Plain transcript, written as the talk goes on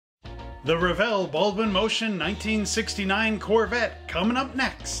The Revell Baldwin Motion 1969 Corvette coming up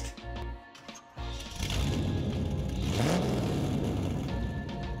next.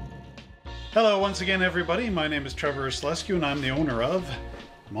 Hello once again everybody, my name is Trevor Slescu and I'm the owner of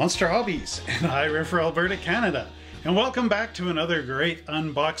Monster Hobbies in High River, Alberta, Canada. And welcome back to another great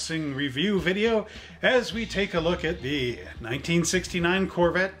unboxing review video as we take a look at the 1969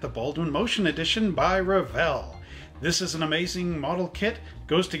 Corvette, the Baldwin Motion Edition by Revell. This is an amazing model kit,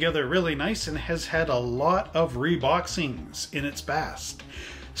 goes together really nice and has had a lot of reboxings in its past.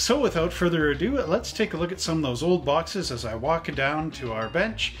 So without further ado, let's take a look at some of those old boxes as I walk down to our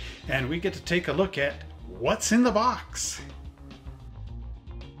bench and we get to take a look at what's in the box.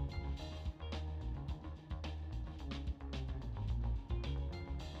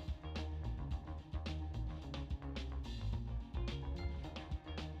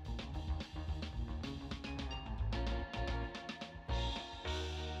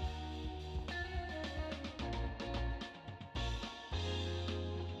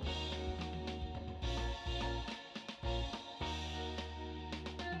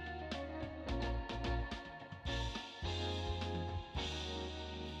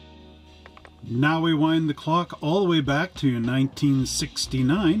 Now we wind the clock all the way back to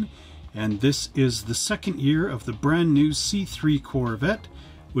 1969, and this is the second year of the brand new C3 Corvette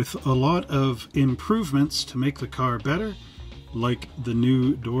with a lot of improvements to make the car better, like the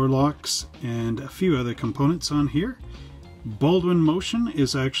new door locks and a few other components on here. Baldwin Motion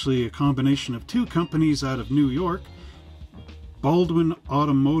is actually a combination of two companies out of New York, Baldwin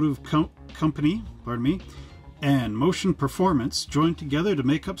Automotive Company, and Motion Performance joined together to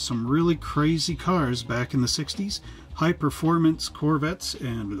make up some really crazy cars back in the 60s, high performance Corvettes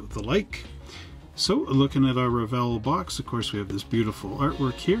and the like. So looking at our Revell box, of course we have this beautiful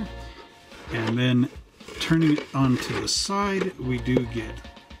artwork here, and then turning it onto the side we do get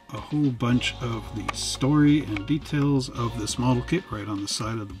a whole bunch of the story and details of this model kit right on the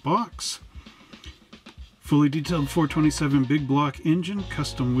side of the box. Fully detailed 427 big block engine,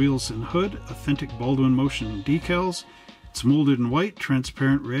 custom wheels and hood, authentic Baldwin Motion decals. It's molded in white,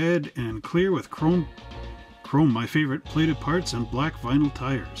 transparent red, and clear with chrome, my favorite, plated parts and black vinyl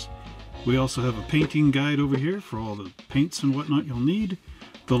tires. We also have a painting guide over here for all the paints and whatnot you'll need.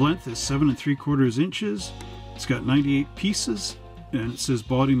 The length is 7 3/4 inches. It's got 98 pieces, and it says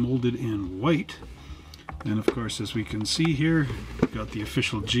body molded in white. And of course, as we can see here, we've got the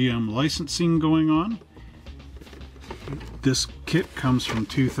official GM licensing going on. This kit comes from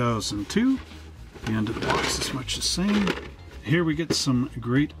 2002. The end of the box is much the same. Here we get some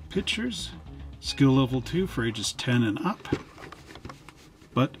great pictures. Skill level 2 for ages 10 and up.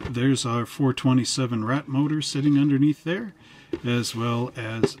 But there's our 427 rat motor sitting underneath there, as well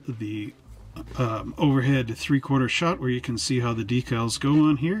as the overhead 3/4 shot where you can see how the decals go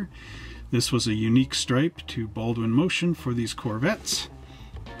on here. This was a unique stripe to Baldwin Motion for these Corvettes.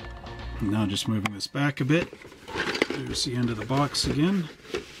 Now just moving this back a bit. There's the end of the box again.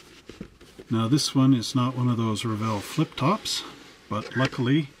 Now this one is not one of those Revell flip tops, but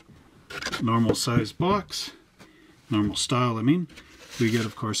luckily, normal size box, normal style I mean. We get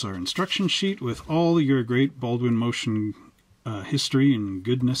of course our instruction sheet with all your great Baldwin Motion history and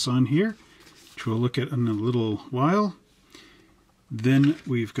goodness on here, which we'll look at in a little while. Then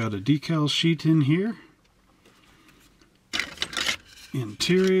we've got a decal sheet in here.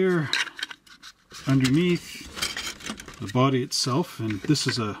 Interior, underneath, the body itself, and this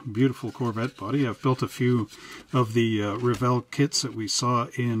is a beautiful Corvette body. I've built a few of the Revell kits that we saw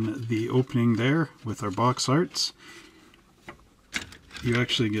in the opening there with our box arts. You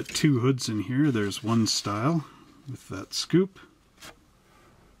actually get two hoods in here. There's one style with that scoop.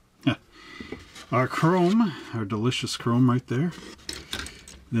 Our chrome, our delicious chrome right there.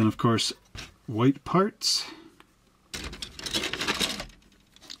 Then of course white parts.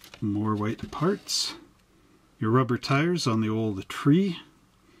 More white parts. Your rubber tires on the old tree,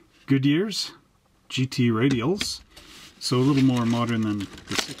 Goodyear's, GT radials, so a little more modern than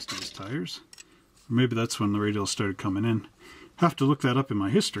the 60s tires. Or maybe that's when the radials started coming in. Have to look that up in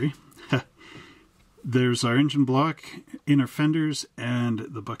my history. There's our engine block, inner fenders, and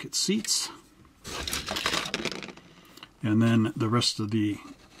the bucket seats. And then the rest of the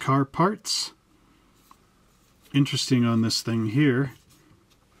car parts. Interesting on this thing here,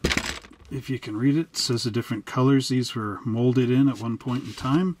 if you can read it, it says the different colors these were molded in at one point in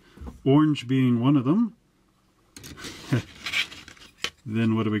time, orange being one of them.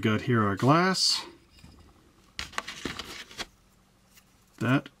 Then what do we got here? Our glass.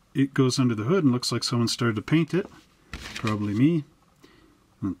 That, it goes under the hood and looks like someone started to paint it. Probably me.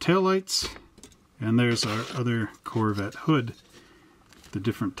 And taillights. And there's our other Corvette hood. the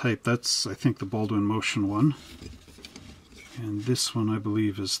different type. That's, I think, the Baldwin Motion one. And this one, I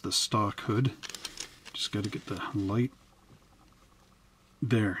believe, is the stock hood. Just got to get the light.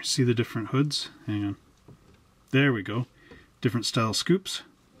 There, see the different hoods? Hang on. There we go. Different style scoops.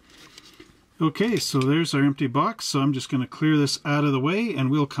 Okay, so there's our empty box. So I'm just going to clear this out of the way and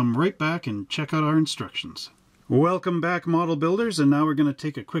we'll come right back and check out our instructions. Welcome back, model builders, and now we're going to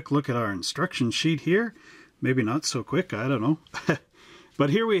take a quick look at our instruction sheet here. Maybe not so quick, I don't know. But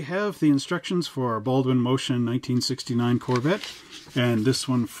here we have the instructions for our Baldwin Motion 1969 Corvette, and this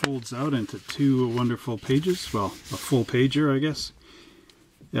one folds out into two wonderful pages. Well, a full pager, I guess.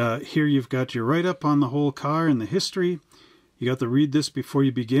 Here you've got your write-up on the whole car and the history. You got to read this before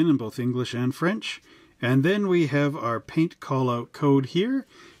you begin in both English and French. And then we have our paint call-out code here.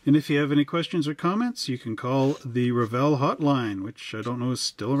 And if you have any questions or comments, you can call the Revell hotline, which I don't know is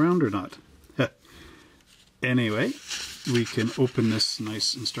still around or not. Anyway, we can open this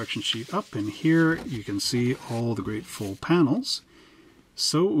nice instruction sheet up, and here you can see all the great full panels.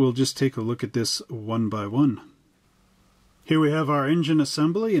 So we'll just take a look at this one by one. Here we have our engine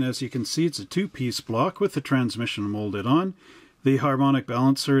assembly, and as you can see, it's a two-piece block with the transmission molded on. The harmonic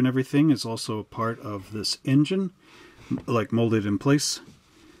balancer and everything is also a part of this engine, like molded in place.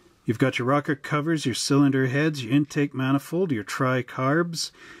 You've got your rocker covers, your cylinder heads, your intake manifold, your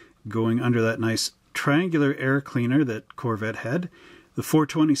tri-carbs going under that nice triangular air cleaner that Corvette had. The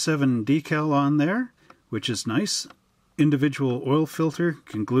 427 decal on there, which is nice. Individual oil filter,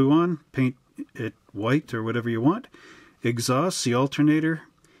 can glue on, paint it white or whatever you want. Exhaust, the alternator,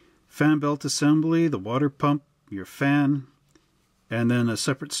 fan belt assembly, the water pump, your fan, and then a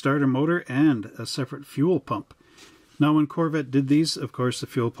separate starter motor and a separate fuel pump. Now when Corvette did these, of course the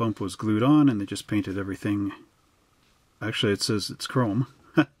fuel pump was glued on and they just painted everything. Actually it says it's chrome.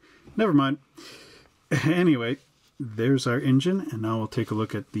 Never mind. Anyway, there's our engine, and now we'll take a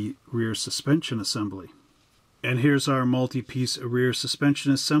look at the rear suspension assembly. And here's our multi-piece rear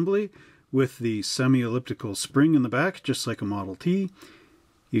suspension assembly with the semi-elliptical spring in the back, just like a Model T.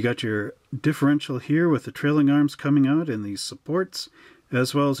 You got your differential here with the trailing arms coming out and these supports,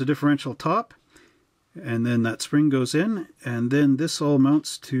 as well as a differential top. And then that spring goes in, and then this all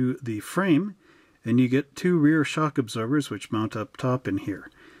mounts to the frame, and you get two rear shock absorbers which mount up top in here.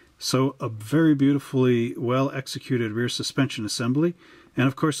 So a very beautifully well executed rear suspension assembly, and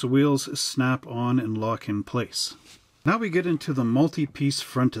of course the wheels snap on and lock in place. Now we get into the multi-piece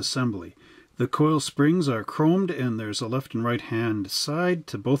front assembly. The coil springs are chromed and there's a left and right hand side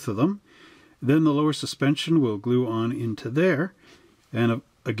to both of them. Then the lower suspension will glue on into there, and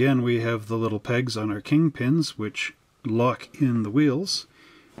again we have the little pegs on our kingpins which lock in the wheels.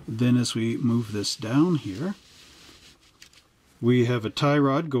 Then as we move this down here, we have a tie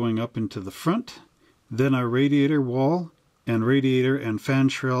rod going up into the front, then our radiator wall and fan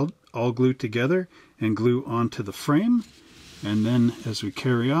shroud all glued together and glue onto the frame. And then as we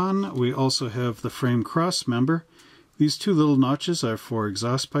carry on, we also have the frame cross member. These two little notches are for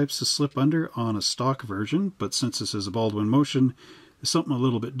exhaust pipes to slip under on a stock version, but since this is a Baldwin Motion, there's something a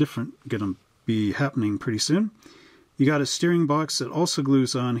little bit different going to be happening pretty soon. You got a steering box that also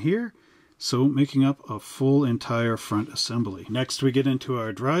glues on here, so making up a full entire front assembly. Next we get into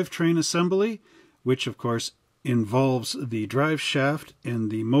our drivetrain assembly, which of course involves the drive shaft and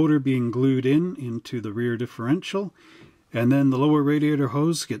the motor being glued into the rear differential, and then the lower radiator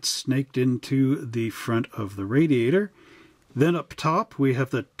hose gets snaked into the front of the radiator. Then up top we have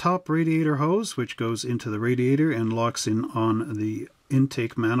the top radiator hose which goes into the radiator and locks in on the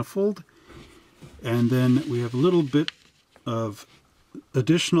intake manifold. And then we have a little bit of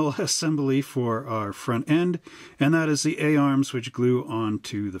additional assembly for our front end, and that is the A-arms which glue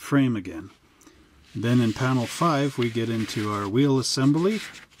onto the frame again. Then in panel 5 we get into our wheel assembly,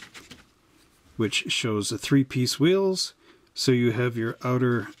 which shows the three-piece wheels. So you have your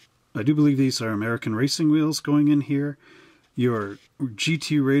outer, I do believe these are American racing wheels going in here, your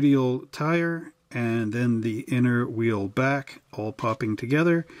GT radial tire, and then the inner wheel back all popping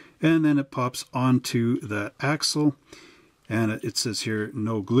together, and then it pops onto that axle. And it says here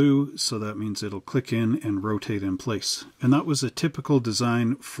no glue, so that means it'll click in and rotate in place. And that was a typical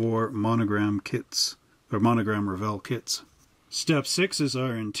design for monogram kits, or monogram Revell kits. Step 6 is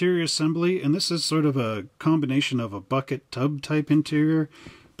our interior assembly, and this is sort of a combination of a bucket tub type interior,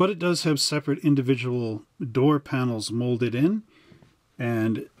 but it does have separate individual door panels molded in.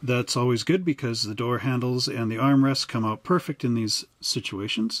 And that's always good because the door handles and the armrests come out perfect in these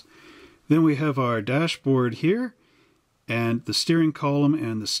situations. Then we have our dashboard here, and the steering column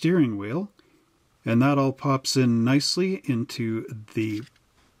and the steering wheel, and that all pops in nicely into the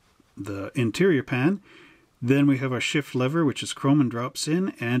interior pan. Then we have our shift lever, which is chrome and drops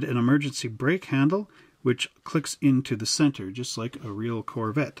in, and an emergency brake handle, which clicks into the center, just like a real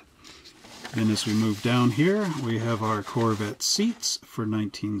Corvette. Then as we move down here, we have our Corvette seats for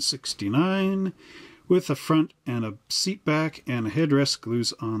 1969, with a front and a seat back, and a headrest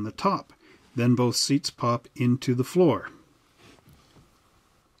glues on the top. Then both seats pop into the floor.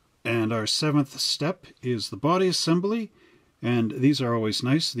 And our 7th step is the body assembly, and these are always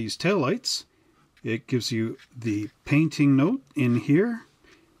nice, these taillights. It gives you the painting note in here,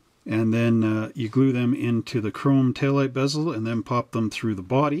 and then you glue them into the chrome taillight bezel and then pop them through the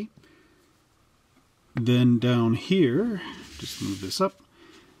body. Then down here, just move this up,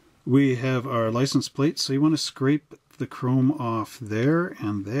 we have our license plate. So you want to scrape the chrome off there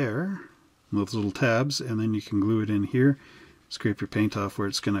and there, those little tabs, and then you can glue it in here. Scrape your paint off where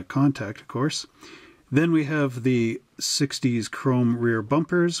it's going to contact, of course. Then we have the 60s chrome rear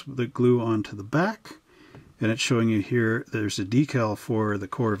bumpers that glue onto the back. And it's showing you here there's a decal for the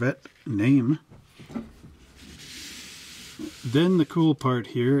Corvette name. Then the cool part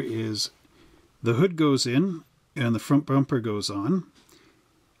here is the hood goes in and the front bumper goes on.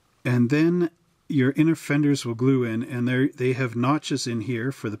 And then your inner fenders will glue in, and they have notches in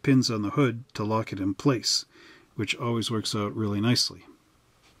here for the pins on the hood to lock it in place, which always works out really nicely.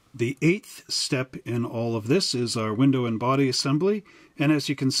 The 8th step in all of this is our window and body assembly, and as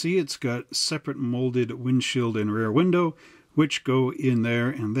you can see, it's got separate molded windshield and rear window, which go in there,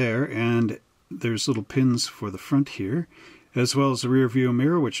 and there's little pins for the front here, as well as a rear view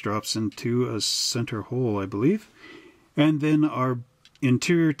mirror, which drops into a center hole, I believe. And then our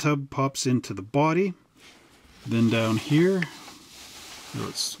interior tub pops into the body. Then down here,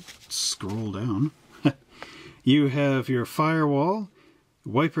 let's scroll down, you have your firewall,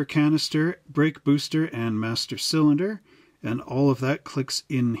 wiper canister, brake booster, and master cylinder, and all of that clicks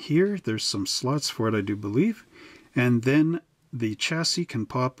in here. There's some slots for it, I do believe, and then the chassis can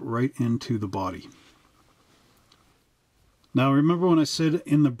pop right into the body. Now remember when I said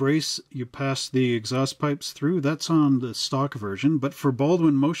in the brace you pass the exhaust pipes through? That's on the stock version, but for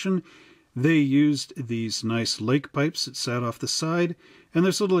Baldwin Motion they used these nice lake pipes that sat off the side, and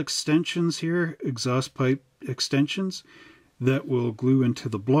there's little extensions here, exhaust pipe extensions, that will glue into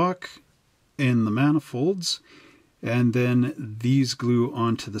the block in the manifolds, and then these glue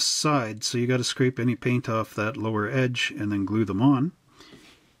onto the side. So you got to scrape any paint off that lower edge and then glue them on.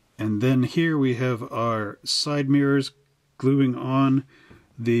 And then here we have our side mirrors gluing on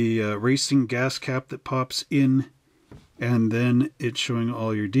the racing gas cap that pops in, and then it's showing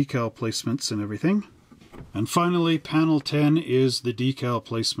all your decal placements and everything. And finally, panel 10 is the decal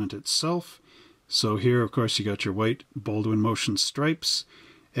placement itself. So here, of course, you got your white Baldwin Motion stripes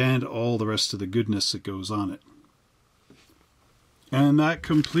and all the rest of the goodness that goes on it. And that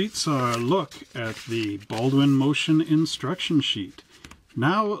completes our look at the Baldwin Motion instruction sheet.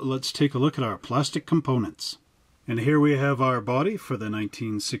 Now let's take a look at our plastic components. And here we have our body for the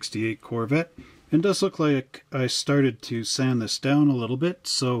 1968 Corvette. It does look like I started to sand this down a little bit,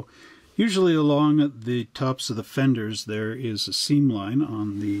 so usually along the tops of the fenders there is a seam line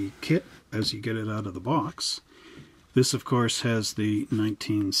on the kit as you get it out of the box. This of course has the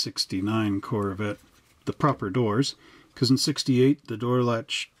 1969 Corvette, the proper doors, because in 68 the door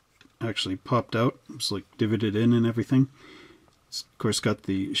latch actually popped out. It was like divoted in and everything. It's of course got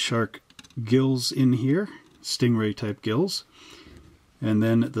the shark gills in here, stingray type gills, and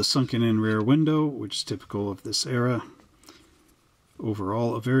then the sunken in rear window, which is typical of this era.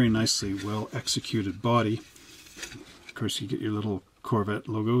 Overall, a very nicely well executed body. Of course, you get your little Corvette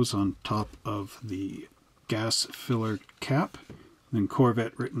logos on top of the gas filler cap, and then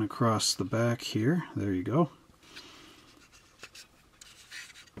Corvette written across the back here. There you go.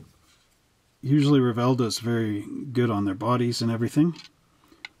 Usually Revell does very good on their bodies and everything.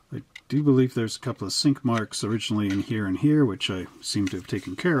 I do believe there's a couple of sink marks originally in here and here, which I seem to have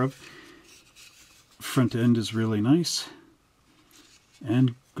taken care of. Front end is really nice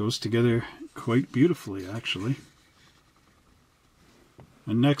and goes together quite beautifully, actually.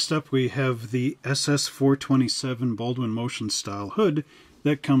 And next up we have the SS427 Baldwin Motion style hood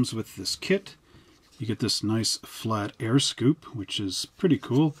that comes with this kit. You get this nice flat air scoop, which is pretty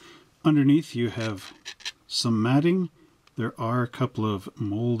cool. Underneath you have some matting. There are a couple of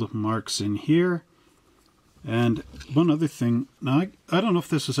mold marks in here. And one other thing, now I don't know if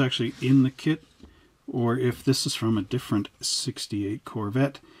this was actually in the kit or if this is from a different 68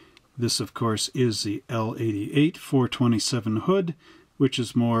 Corvette. This of course is the L88 427 hood, which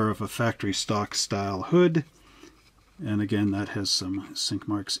is more of a factory stock style hood. And again, that has some sink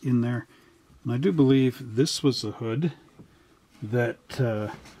marks in there. And I do believe this was a hood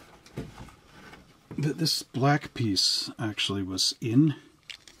that that this black piece actually was in,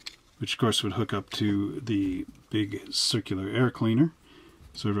 which of course would hook up to the big circular air cleaner,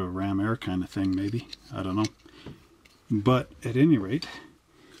 sort of a ram air kind of thing maybe, I don't know. But at any rate,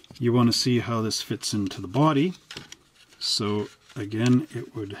 you want to see how this fits into the body. So again,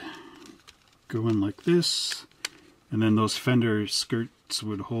 it would go in like this, and then those fender skirts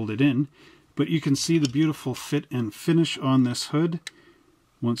would hold it in. But you can see the beautiful fit and finish on this hood.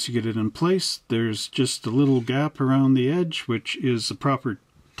 Once you get it in place, there's just a little gap around the edge, which is the proper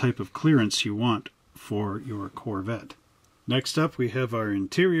type of clearance you want for your Corvette. Next up, we have our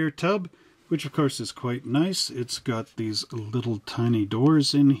interior tub, which of course is quite nice. It's got these little tiny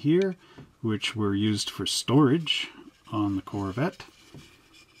doors in here, which were used for storage on the Corvette.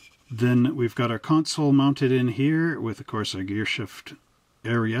 Then we've got our console mounted in here with, of course, our gear shift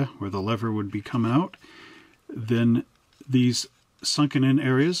area where the lever would be coming out. Then these sunken in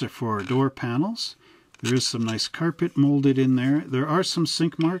areas are for our door panels. There is some nice carpet molded in there. There are some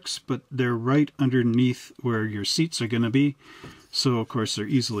sink marks, but they're right underneath where your seats are going to be. So, of course, they're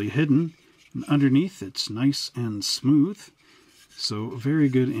easily hidden. And underneath, it's nice and smooth. So, very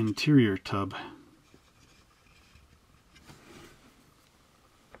good interior tub.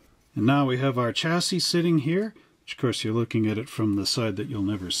 And now we have our chassis sitting here, which of course you're looking at it from the side that you'll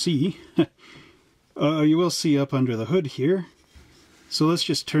never see. You will see up under the hood here. So let's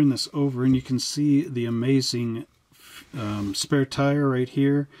just turn this over and you can see the amazing spare tire right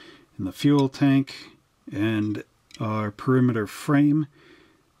here, and the fuel tank, and our perimeter frame.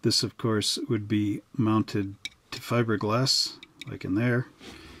 This of course would be mounted to fiberglass, like in there.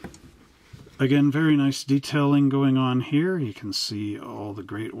 Again, very nice detailing going on here. You can see all the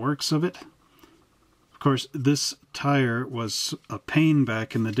great works of it. Of course, this tire was a pain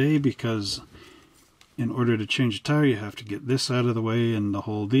back in the day because in order to change a tire, you have to get this out of the way and the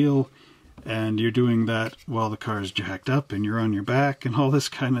whole deal. And you're doing that while the car is jacked up and you're on your back and all this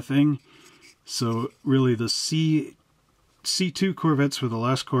kind of thing. So really the C2 Corvettes were the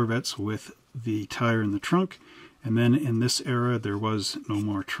last Corvettes with the tire in the trunk. And then in this era, there was no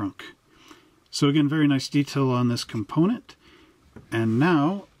more trunk. So again, very nice detail on this component. And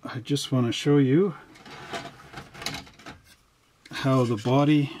now I just want to show you how the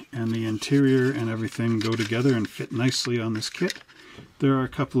body and the interior and everything go together and fit nicely on this kit. There are a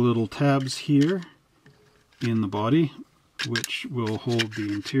couple little tabs here in the body which will hold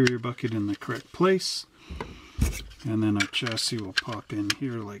the interior bucket in the correct place. And then our chassis will pop in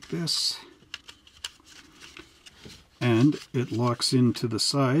here like this. And it locks into the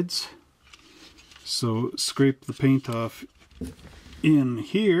sides. So scrape the paint off in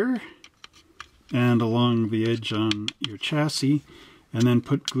here and along the edge on your chassis, and then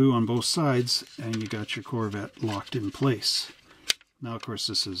put glue on both sides, and you got your Corvette locked in place. Now of course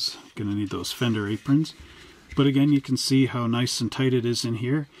this is going to need those fender aprons, but again you can see how nice and tight it is in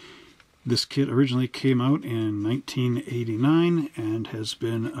here. This kit originally came out in 1989 and has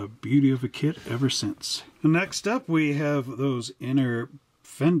been a beauty of a kit ever since. Next up we have those inner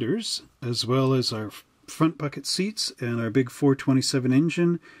fenders, as well as our front bucket seats and our big 427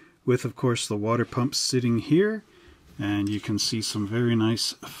 engine with of course the water pump sitting here. And you can see some very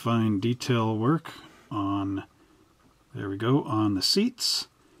nice fine detail work on, there we go, on the seats,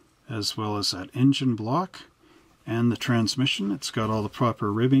 as well as that engine block and the transmission. It's got all the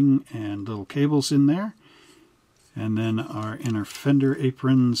proper ribbing and little cables in there. And then our inner fender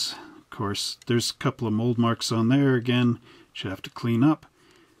aprons, of course there's a couple of mold marks on there again, which you have to clean up,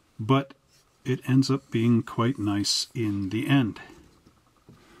 but it ends up being quite nice in the end.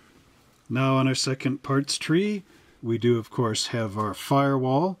 Now on our second parts tree, we do of course have our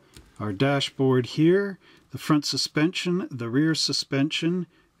firewall, our dashboard here, the front suspension, the rear suspension,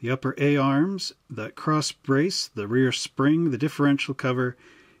 the upper A-arms, that cross brace, the rear spring, the differential cover,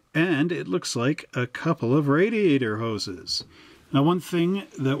 and it looks like a couple of radiator hoses. Now one thing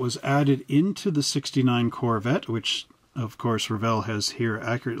that was added into the 69 Corvette, which of course Revell has here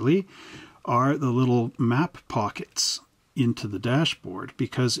accurately, are the little map pockets into the dashboard,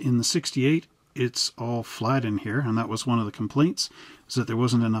 because in the 68 it's all flat in here, and that was one of the complaints, is that there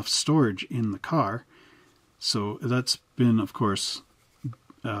wasn't enough storage in the car. So that's been of course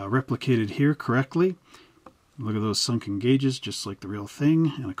replicated here correctly. Look at those sunken gauges, just like the real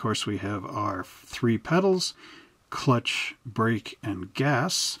thing. And of course we have our 3 pedals, clutch, brake, and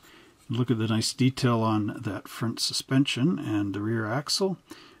gas. Look at the nice detail on that front suspension and the rear axle.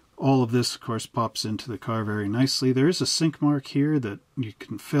 All of this, of course, pops into the car very nicely. There is a sink mark here that you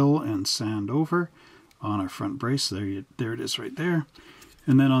can fill and sand over on our front brace. There it is right there.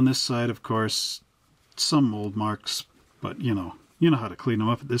 And then on this side, of course, some mold marks, but you know how to clean them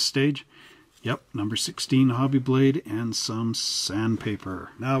up at this stage. Yep, number 16 hobby blade and some sandpaper.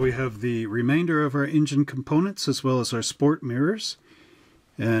 Now we have the remainder of our engine components as well as our sport mirrors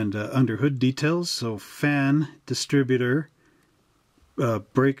and under hood details. So fan, distributor,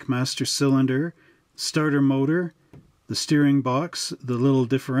 brake master cylinder, starter motor, the steering box, the little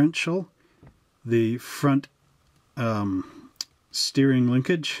differential, the front steering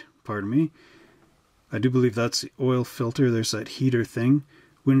linkage, pardon me. I do believe that's the oil filter. There's that heater thing.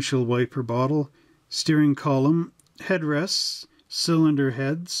 Windshield wiper bottle, steering column, headrests, cylinder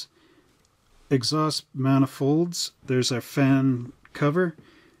heads, exhaust manifolds. There's our fan cover,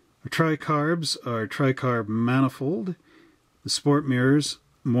 our tricarbs, our tricarb manifold, the sport mirrors,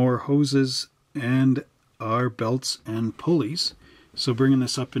 more hoses, and our belts and pulleys. So bringing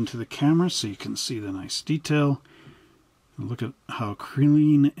this up into the camera so you can see the nice detail. Look at how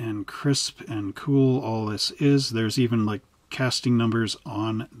clean and crisp and cool all this is. There's even like casting numbers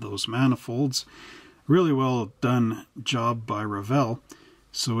on those manifolds. Really well done job by Revell.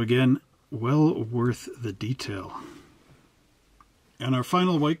 So again, well worth the detail. And our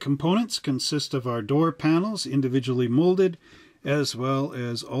final white components consist of our door panels, individually molded, as well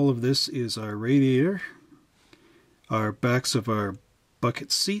as all of this is our radiator, our backs of our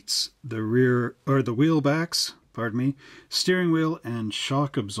bucket seats, the rear or the wheel backs, pardon me, steering wheel and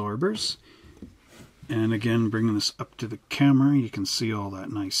shock absorbers. And again, bringing this up to the camera, you can see all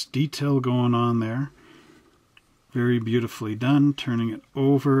that nice detail going on there. Very beautifully done. Turning it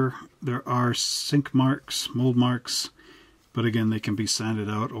over, there are sink marks, mold marks, but again, they can be sanded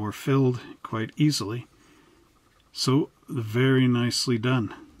out or filled quite easily. So, very nicely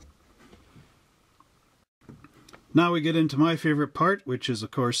done. Now we get into my favorite part, which is,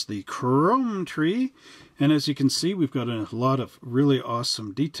 of course, the chrome tree. And as you can see, we've got a lot of really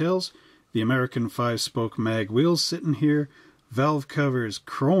awesome details. The American 5-spoke mag wheels sitting here. Valve covers,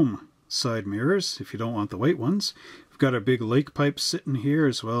 chrome side mirrors, if you don't want the white ones. We've got our big lake pipe sitting here,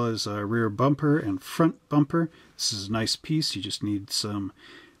 as well as our rear bumper and front bumper. This is a nice piece. You just need some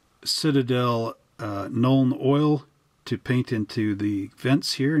Citadel Nuln oil to paint into the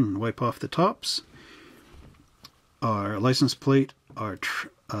vents here and wipe off the tops. Our license plate, our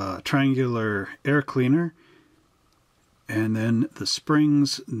triangular air cleaner, and then the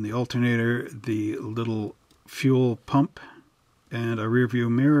springs and the alternator, the little fuel pump, and a rear view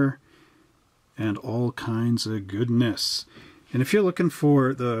mirror, and all kinds of goodness. And if you're looking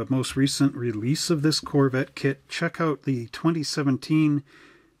for the most recent release of this Corvette kit, check out the 2017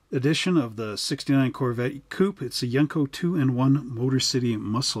 edition of the 69 Corvette Coupe. It's a Yenko 2-in-1 Motor City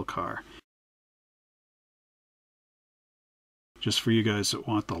muscle car. Just for you guys that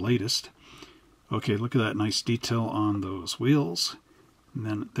want the latest. Okay, look at that nice detail on those wheels. And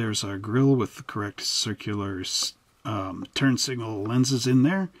then there's our grille with the correct circular turn signal lenses in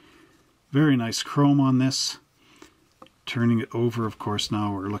there. Very nice chrome on this. Turning it over, of course,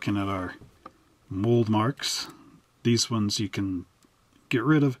 now we're looking at our mold marks. These ones you can get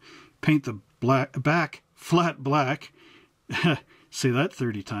rid of. Paint the back flat black. Say that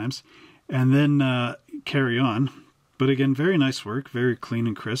 30 times. And then carry on. But again, very nice work. Very clean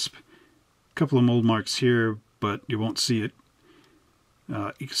and crisp. A couple of mold marks here, but you won't see it.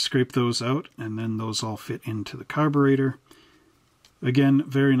 You can scrape those out, and then those all fit into the carburetor. Again,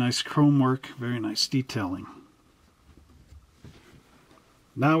 very nice chrome work, very nice detailing.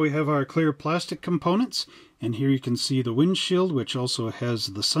 Now we have our clear plastic components, and here you can see the windshield, which also has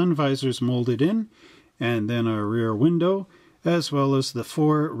the sun visors molded in, and then our rear window, as well as the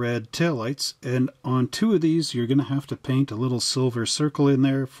 4 red taillights. And on 2 of these, you're going to have to paint a little silver circle in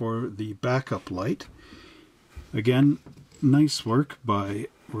there for the backup light. Again, nice work by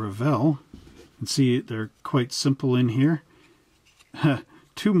Revell. You can see they're quite simple in here.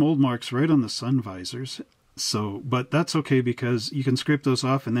 2 mold marks right on the sun visors. So, but that's okay because you can scrape those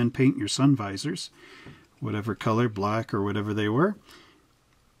off and then paint your sun visors, whatever color, black or whatever they were.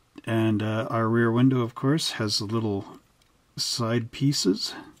 And our rear window, of course, has a little side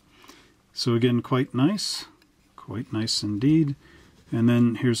pieces. So again, quite nice indeed. And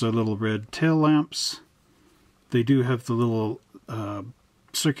then here's our little red tail lamps. They do have the little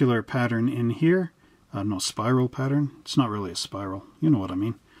circular pattern in here. No, spiral pattern. It's not really a spiral. You know what I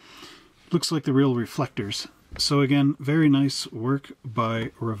mean. Looks like the real reflectors. So again, very nice work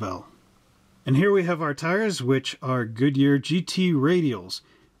by Revell. And here we have our tires, which are Goodyear GT radials.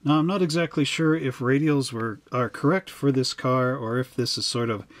 Now, I'm not exactly sure if radials are correct for this car, or if this is sort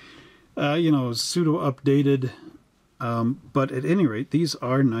of, pseudo-updated. But at any rate, these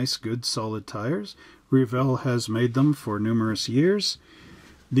are nice, good, solid tires. Revell has made them for numerous years.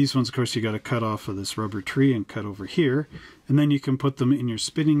 These ones, of course, you got to cut off of this rubber tree and cut over here, and then you can put them in your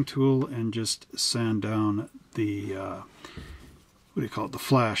spinning tool and just sand down the what do you call it, the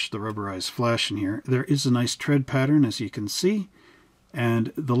flash, the rubberized flash in here. There is a nice tread pattern, as you can see,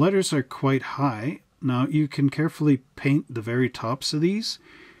 and the letters are quite high. Now you can carefully paint the very tops of these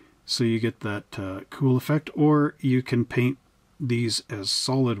so you get that cool effect, or you can paint these as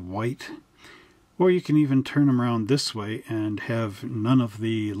solid white, or you can even turn them around this way and have none of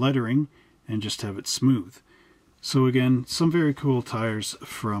the lettering and just have it smooth. So again, some very cool tires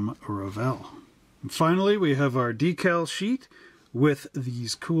from Revell. And finally, we have our decal sheet with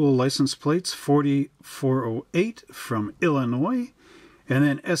these cool license plates, 4408 from Illinois, and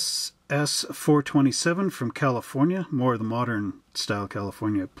then SS427 from California, more of the modern style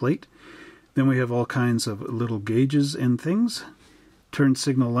California plate. Then we have all kinds of little gauges and things. Turn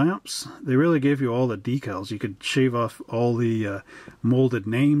signal lamps. They really gave you all the decals. You could shave off all the molded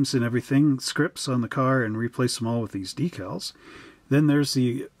names and everything, scripts on the car, and replace them all with these decals. Then there's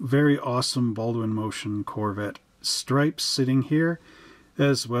the very awesome Baldwin Motion Corvette stripes sitting here,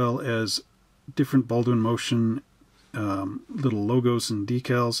 as well as different Baldwin Motion little logos and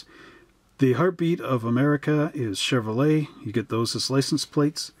decals. The Heartbeat of America is Chevrolet. You get those as license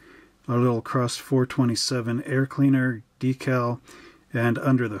plates. Our little Cross 427 air cleaner decal, and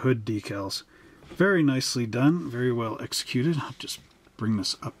under the hood decals. Very nicely done, very well executed. I'll just bring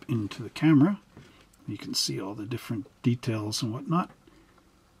this up into the camera. You can see all the different details and whatnot.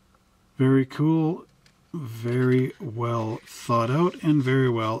 Very cool, very well thought out, and very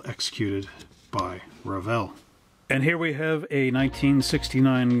well executed by Revell. And here we have a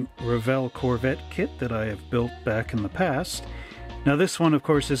 1969 Revell Corvette kit that I have built back in the past. Now this one, of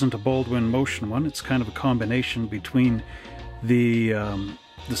course, isn't a Baldwin Motion one. It's kind of a combination between the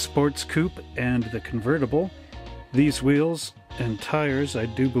sports coupe and the convertible. These wheels and tires, I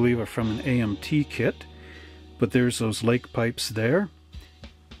do believe, are from an AMT kit, but there's those lake pipes there,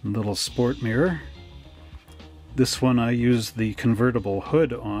 a little sport mirror. This one I used the convertible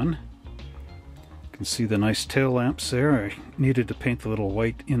hood on. You can see the nice tail lamps there. I needed to paint the little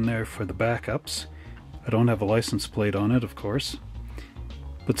white in there for the backups. I don't have a license plate on it, of course,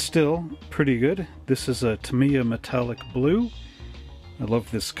 but still pretty good. This is a Tamiya metallic blue. I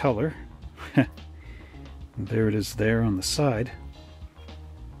love this color. There it is there on the side.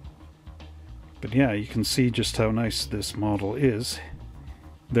 But yeah, you can see just how nice this model is.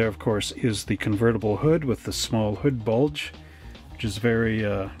 There, of course, is the convertible hood with the small hood bulge, which is very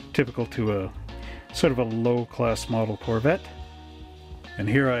typical to a sort of a low-class model Corvette. And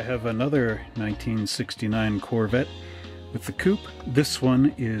here I have another 1969 Corvette with the coupe. This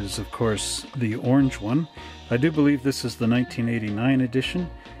one is, of course, the orange one. I do believe this is the 1989 edition.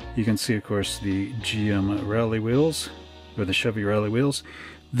 You can see, of course, the GM rally wheels, or the Chevy rally wheels.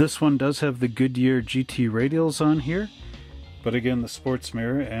 This one does have the Goodyear GT radials on here, but again, the sports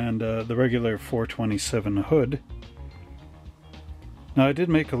mirror and the regular 427 hood. Now, I did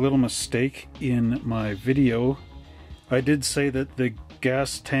make a little mistake in my video. I did say that the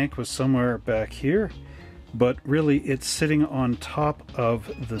gas tank was somewhere back here, but really it's sitting on top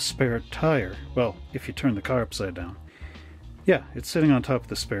of the spare tire. Well, if you turn the car upside down. Yeah, it's sitting on top of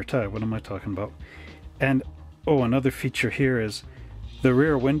the spare tire. What am I talking about? And, oh, another feature here is the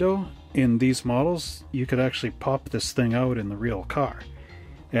rear window in these models. You could actually pop this thing out in the real car.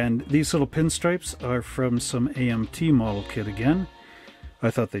 And these little pinstripes are from some AMT model kit again. I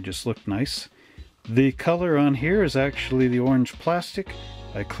thought they just looked nice. The color on here is actually the orange plastic.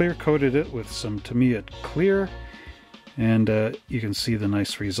 I clear coated it with some Tamiya clear, and you can see the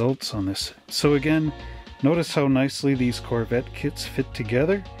nice results on this. So again, notice how nicely these Corvette kits fit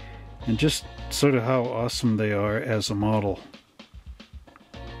together, and just sort of how awesome they are as a model.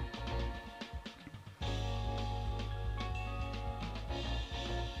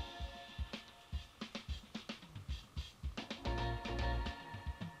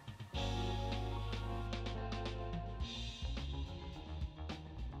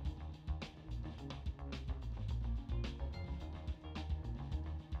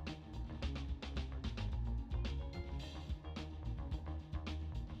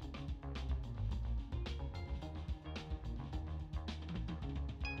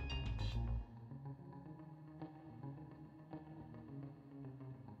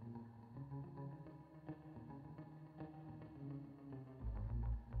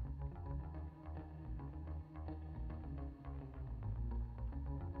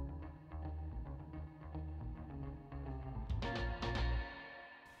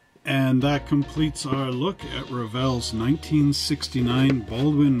 And that completes our look at Revell's 1969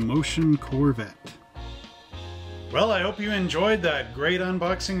 Baldwin Motion Corvette. Well, I hope you enjoyed that great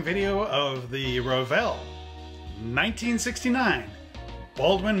unboxing video of the Revell 1969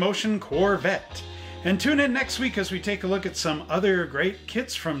 Baldwin Motion Corvette. And tune in next week as we take a look at some other great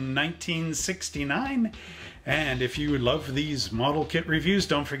kits from 1969. And if you love these model kit reviews,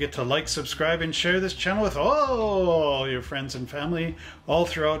 don't forget to like, subscribe, and share this channel with all your friends and family all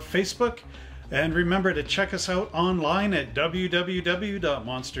throughout Facebook. And remember to check us out online at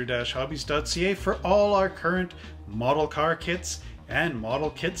www.monster-hobbies.ca for all our current model car kits and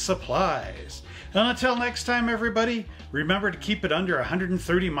model kit supplies. And until next time, everybody, remember to keep it under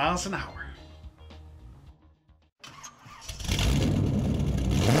 130 miles an hour.